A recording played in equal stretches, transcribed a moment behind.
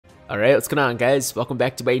Alright, what's going on guys? Welcome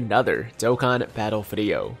back to another Dokkan battle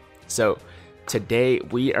video. So, today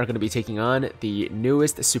we are going to be taking on the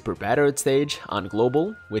newest Super Battle stage on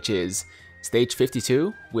Global, which is Stage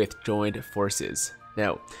 52 with Joined Forces.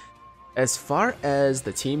 Now, as far as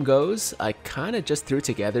the team goes, I kind of just threw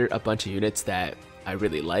together a bunch of units that I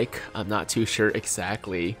really like. I'm not too sure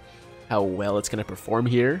exactly how well it's going to perform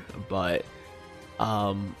here, but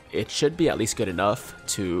it should be at least good enough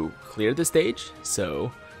to clear the stage,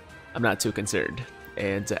 so I'm not too concerned.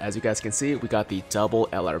 And as you guys can see, we got the double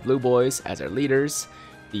LR Blue Boys as our leaders,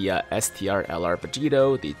 the STR LR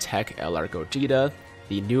Vegito, the Tech LR Gogeta,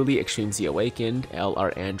 the newly Extreme Z Awakened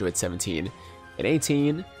LR Android 17 and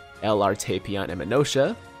 18, LR Tapion and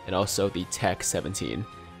Minosha, and also the Tech 17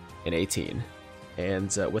 and 18.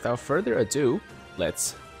 And without further ado,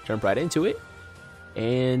 let's jump right into it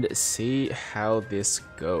and see how this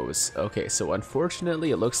goes. Okay, so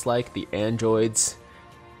unfortunately it looks like the androids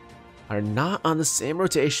are not on the same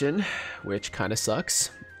rotation, which kind of sucks,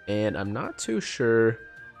 and I'm not too sure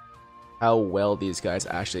how well these guys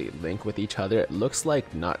actually link with each other. It looks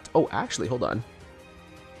like not. Oh, actually, hold on.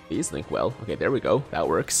 These link well. Okay, there we go. That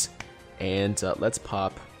works. And let's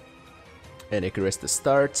pop an Icarus to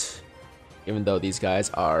start, even though these guys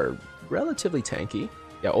are relatively tanky.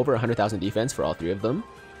 Yeah, over 100,000 defense for all three of them.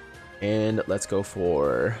 And let's go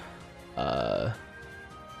for, I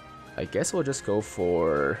guess we'll just go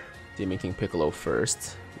for Demon King Piccolo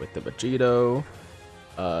first with the Vegito.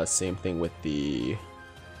 Same thing with the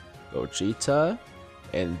Gogeta.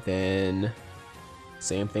 And then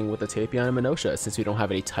same thing with the Tapion and Minosha. Since we don't have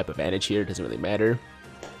any type of advantage here, it doesn't really matter.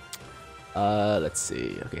 Let's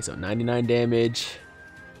see. Okay, so 99 damage,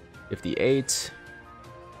 58.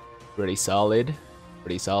 Pretty solid.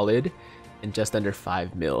 Pretty solid. And just under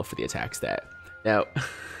 5 mil for the attack stat. Now,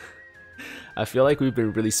 I feel like we've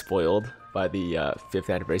been really spoiled by the 5th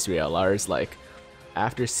anniversary LRs. Like,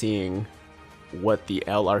 after seeing what the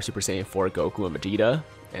LR Super Saiyan 4 Goku and Vegeta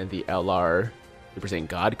and the LR Super Saiyan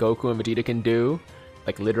God Goku and Vegeta can do,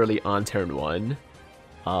 like literally on turn 1,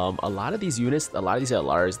 a lot of these units, a lot of these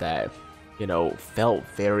LRs that, you know, felt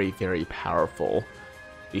very, very powerful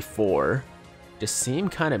before just seem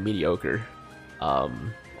kind of mediocre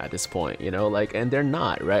at this point, you know, like, and they're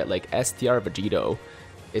not, right? Like, STR Vegito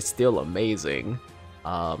is still amazing.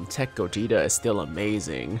 Tech Gogeta is still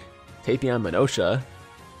amazing. Tapion Minosha,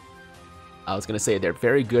 I was gonna say they're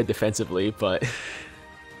very good defensively, but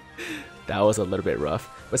that was a little bit rough.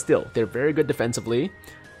 But still, they're very good defensively.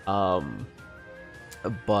 But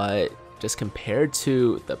just compared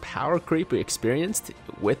to the power creep we experienced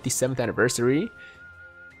with the 7th anniversary,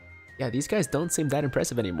 yeah, these guys don't seem that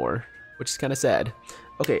impressive anymore, which is kind of sad.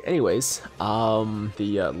 Okay, anyways,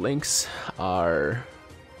 the links are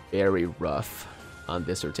very rough on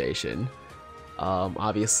this rotation.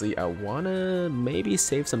 Obviously, I wanna maybe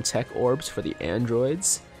save some tech orbs for the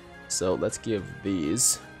androids, so let's give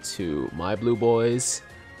these to my blue boys.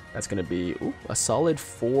 That's gonna be a solid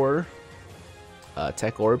 4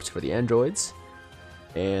 tech orbs for the androids,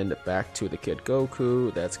 and back to the Kid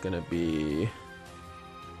Goku. That's gonna be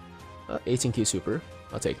 18Q Super.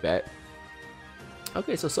 I'll take that.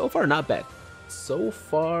 Okay, so far not bad. So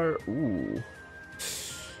far,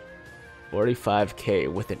 45k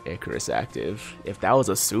with an Icarus active. If that was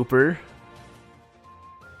a super,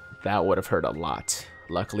 that would have hurt a lot.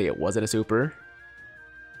 Luckily, it wasn't a super.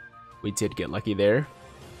 We did get lucky there.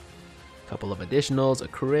 A couple of additionals, a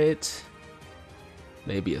crit,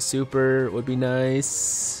 maybe a super would be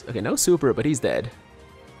nice. Okay, no super, but he's dead.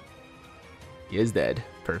 He is dead.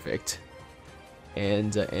 Perfect.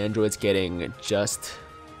 And android's getting just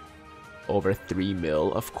over 3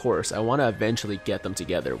 mil. Of course, I want to eventually get them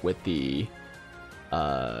together with the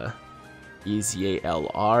EZA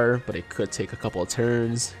LR, but it could take a couple of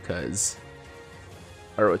turns because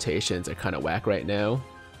our rotations are kind of whack right now.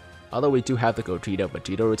 Although we do have the Gogeta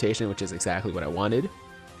Vegito rotation, which is exactly what I wanted.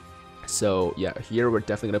 So yeah, here we're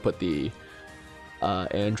definitely going to put the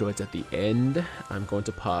androids at the end. I'm going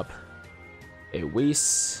to pop a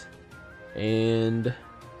Whis, and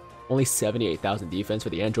only 78,000 defense for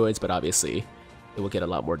the androids, but obviously it will get a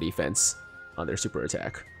lot more defense on their super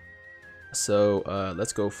attack. So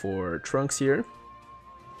let's go for Trunks here,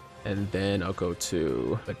 and then I'll go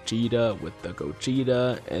to Vegeta with the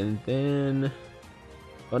Gogeta, and then,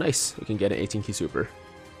 oh nice, we can get an 18Q Super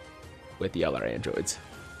with the LR androids.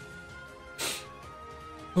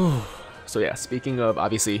 So yeah, speaking of,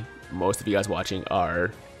 obviously most of you guys watching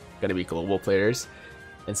are gonna be global players.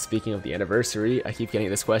 And speaking of the anniversary, I keep getting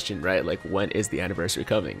this question, right? Like, when is the anniversary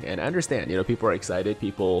coming? And I understand, you know, people are excited.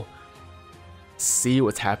 People see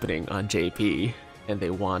what's happening on JP, and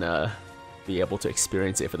they wanna be able to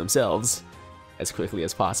experience it for themselves as quickly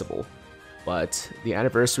as possible. But the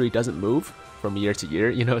anniversary doesn't move from year to year,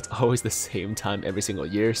 you know, it's always the same time every single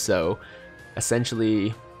year, so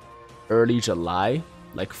essentially early July,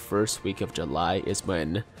 like first week of July, is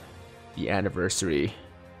when the anniversary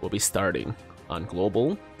will be starting on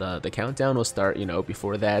global. The countdown will start, you know,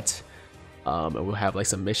 before that, and we'll have like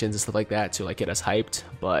some missions and stuff like that to like get us hyped.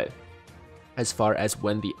 But as far as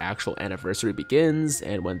when the actual anniversary begins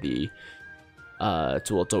and when the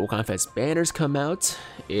Dokkan Fest banners come out,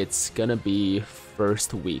 it's gonna be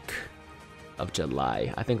first week of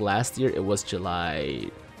July. I think last year it was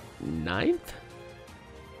July 9th.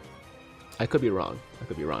 I could be wrong.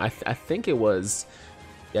 I think it was,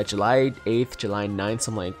 yeah, July 8th, July 9th,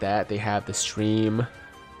 something like that. They have the stream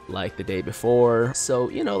like the day before. So,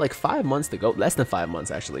 you know, like 5 months to go. Less than 5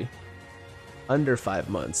 months, actually. Under 5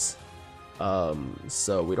 months.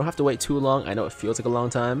 So we don't have to wait too long. I know it feels like a long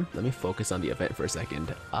time. Let me focus on the event for a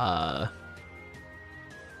second.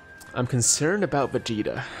 I'm concerned about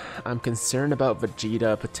Vegeta. I'm concerned about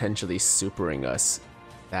Vegeta potentially supering us.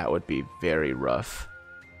 That would be very rough.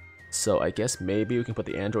 So I guess maybe we can put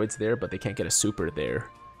the androids there, but they can't get a super there,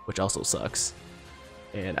 which also sucks.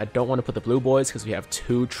 And I don't want to put the blue boys because we have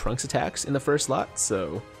 2 Trunks attacks in the first slot,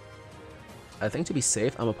 so I think to be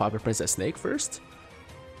safe, I'm gonna pop a Princess Snake first,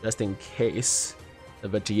 just in case the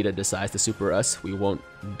Vegeta decides to super us, we won't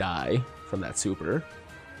die from that super.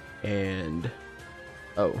 And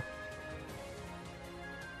oh,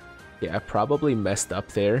 yeah, I probably messed up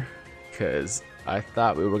there because I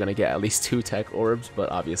thought we were gonna get at least 2 tech orbs,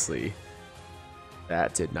 but obviously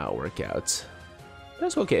that did not work out.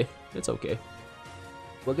 That's okay. It's okay.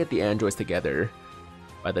 We'll get the androids together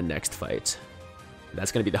by the next fight.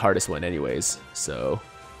 That's gonna be the hardest one anyways, so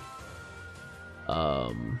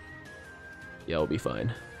yeah, we'll be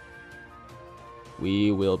fine.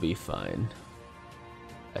 We will be fine,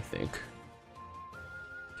 I think.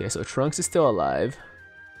 Okay, so Trunks is still alive.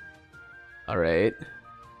 Alright.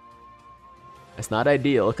 It's not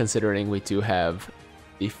ideal considering we do have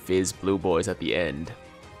the Fizz Blue Boys at the end,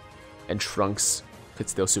 and Trunks could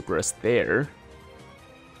still super us there,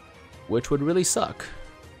 which would really suck.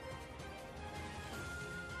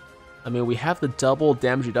 I mean, we have the double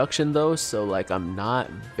damage reduction though, so like I'm not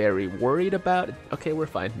very worried about it. Okay, we're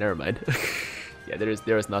fine. Never mind. Yeah, there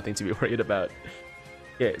is nothing to be worried about.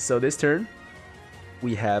 Okay, so this turn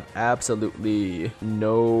we have absolutely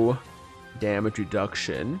no damage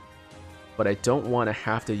reduction, but I don't want to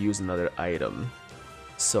have to use another item.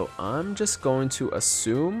 So I'm just going to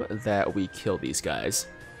assume that we kill these guys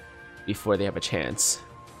before they have a chance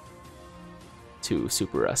to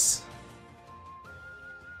super us.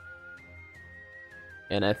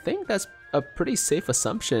 And I think that's a pretty safe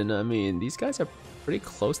assumption. I mean, these guys are pretty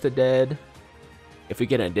close to dead. If we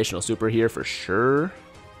get an additional super here, for sure.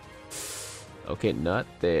 Okay, not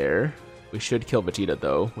there. We should kill Vegeta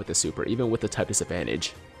though with the super, even with the type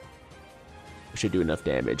disadvantage. We should do enough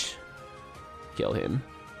damage. Kill him.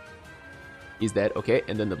 He's dead. Okay,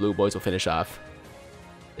 and then the blue boys will finish off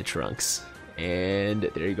the Trunks. And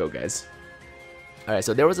there you go, guys. Alright,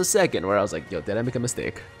 so there was a second where I was like, yo, did I make a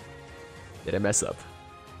mistake? Did I mess up?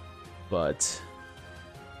 But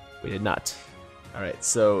we did not. Alright,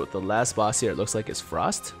 so the last boss here, it looks like is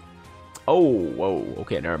Frost. Oh, whoa,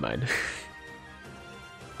 okay, never mind.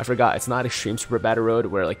 I forgot, it's not Extreme Super Battle Road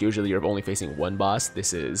where like usually you're only facing one boss.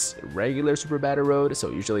 This is regular Super Battle Road, so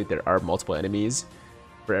usually there are multiple enemies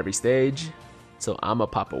for every stage. So I'ma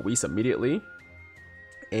pop a Whis immediately.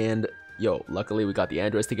 And yo, luckily we got the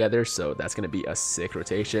androids together, so that's gonna be a sick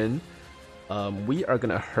rotation. We are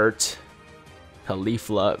gonna hurt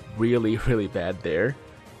Caulifla really, really bad there.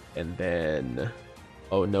 And then,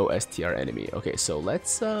 oh, no STR enemy. Okay, so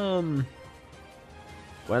let's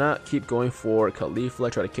why not keep going for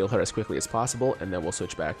Caulifla, try to kill her as quickly as possible, and then we'll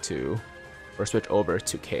switch back to, or switch over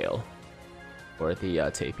to Kale, or the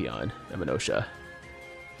Tapion and Minosha.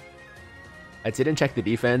 I didn't check the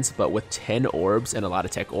defense, but with 10 orbs and a lot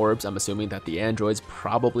of tech orbs, I'm assuming that the androids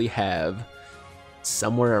probably have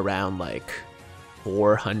somewhere around like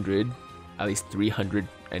 400, at least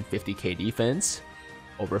 350k defense,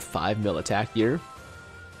 over 5 mil attack gear.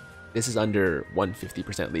 This is under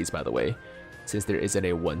 150% leads, by the way, since there isn't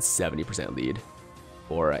a 170% lead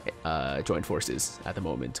for joint forces at the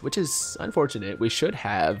moment, which is unfortunate. We should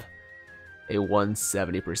have a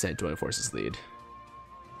 170% joint forces lead.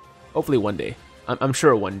 Hopefully one day. I'm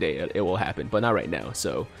sure one day it will happen, but not right now.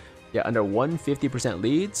 So yeah, under 150%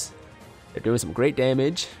 leads, they're doing some great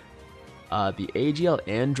damage. The AGL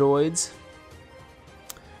androids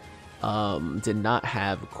did not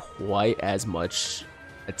have quite as much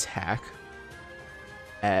attack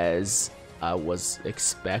as I was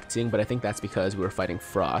expecting, but I think that's because we were fighting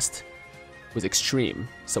Frost, who's extreme,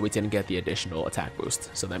 so we didn't get the additional attack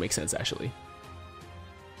boost, so that makes sense actually.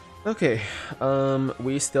 Okay,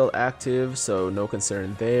 we still active, so no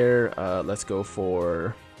concern there. Let's go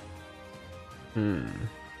for...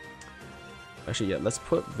 Actually, yeah, let's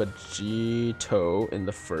put Vegito in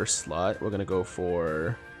the first slot. We're gonna go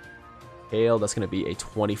for Hail. That's gonna be a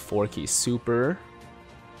 24 key super.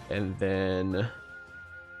 And then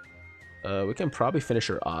we can probably finish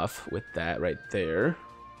her off with that right there.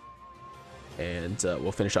 And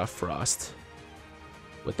we'll finish off Frost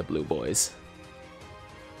with the blue boys.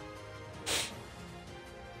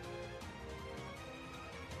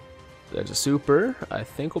 There's a super. I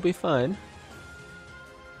think we'll be fine.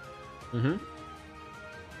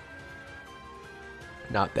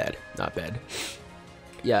 Not bad, not bad.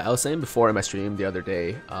 Yeah, I was saying before in my stream the other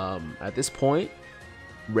day, at this point,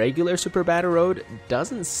 regular Super Battle Road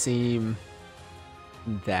doesn't seem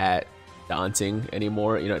that daunting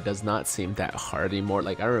anymore. You know, it does not seem that hard anymore.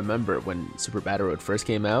 Like, I remember when Super Battle Road first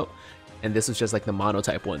came out, and this was just like the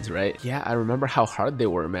monotype ones, right? Yeah, I remember how hard they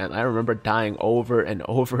were, man. I remember dying over and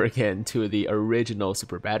over again to the original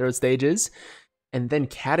Super Battle Road stages. And then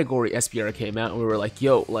category SPR came out and we were like,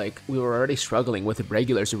 yo, like, we were already struggling with the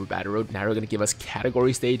regular Super Battle Road. Now we're going to give us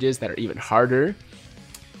category stages that are even harder.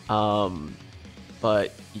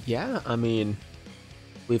 But yeah, I mean,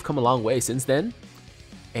 we've come a long way since then.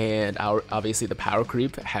 And obviously the power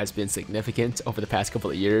creep has been significant over the past couple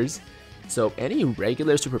of years. So any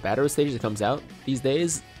regular Super Battle Road stage that comes out these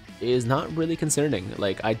days is not really concerning.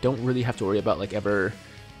 Like, I don't really have to worry about like ever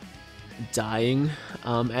dying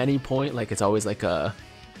at any point. Like, it's always like a,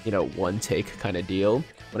 you know, one take kind of deal.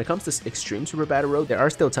 When it comes to extreme Super Battle Road, there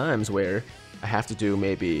are still times where I have to do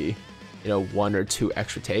maybe, you know, 1 or 2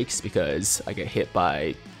 extra takes because I get hit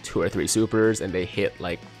by 2 or 3 supers and they hit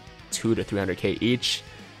like 200 to 300k each.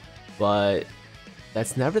 But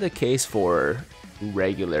that's never the case for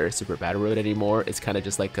regular Super Battle Road anymore. It's kind of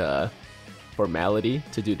just like a formality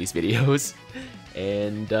to do these videos.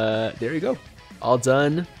 And there you go, all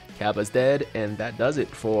done. Kappa's dead, and that does it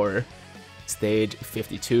for stage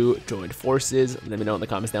 52 joined forces. Let me know in the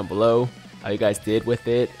comments down below how you guys did with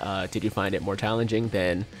it. Did you find it more challenging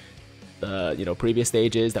than the, you know, previous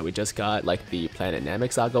stages that we just got, like the Planet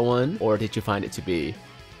Namek Saga one, or did you find it to be,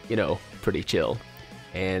 you know, pretty chill?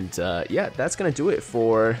 And yeah, that's gonna do it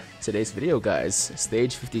for today's video, guys.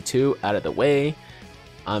 Stage 52 out of the way.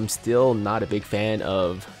 I'm still not a big fan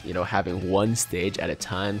of, you know, having one stage at a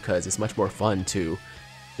time because it's much more fun to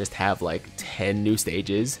just have like 10 new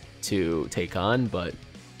stages to take on, but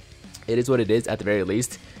it is what it is at the very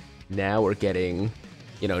least. Now we're getting,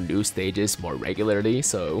 you know, new stages more regularly,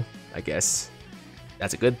 so I guess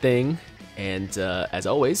that's a good thing. And as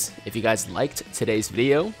always, if you guys liked today's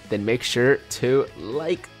video, then make sure to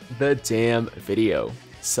like the damn video.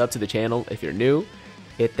 Sub to the channel if you're new.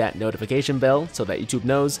 Hit that notification bell so that YouTube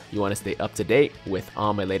knows you want to stay up to date with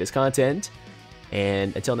all my latest content.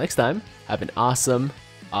 And until next time, have an awesome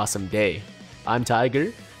day. I'm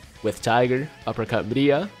Tiger with Tiger Uppercut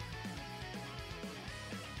Media,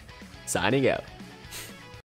 signing out.